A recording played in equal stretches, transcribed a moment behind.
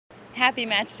Happy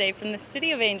match day from the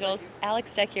City of Angels.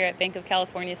 Alex Stec here at Bank of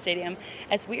California Stadium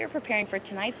as we are preparing for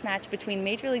tonight's match between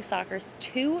Major League Soccer's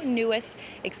two newest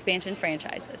expansion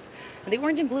franchises. The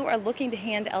Orange and Blue are looking to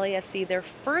hand LAFC their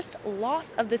first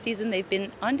loss of the season. They've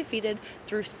been undefeated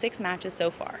through 6 matches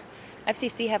so far.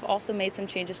 FCC have also made some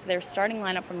changes to their starting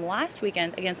lineup from last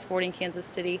weekend against Sporting Kansas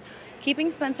City, keeping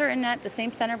Spencer and net the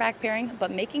same center back pairing, but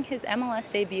making his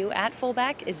MLS debut at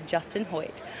fullback is Justin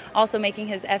Hoyt. Also making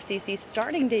his FCC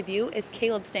starting debut is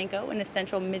Caleb Stanko in a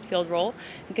central midfield role,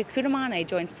 and Kekuta Mane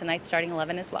joins tonight's starting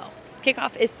 11 as well.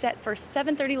 Kickoff is set for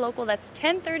 7:30 local. That's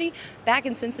 10:30 back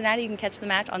in Cincinnati. You can catch the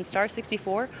match on Star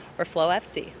 64 or Flow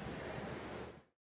FC.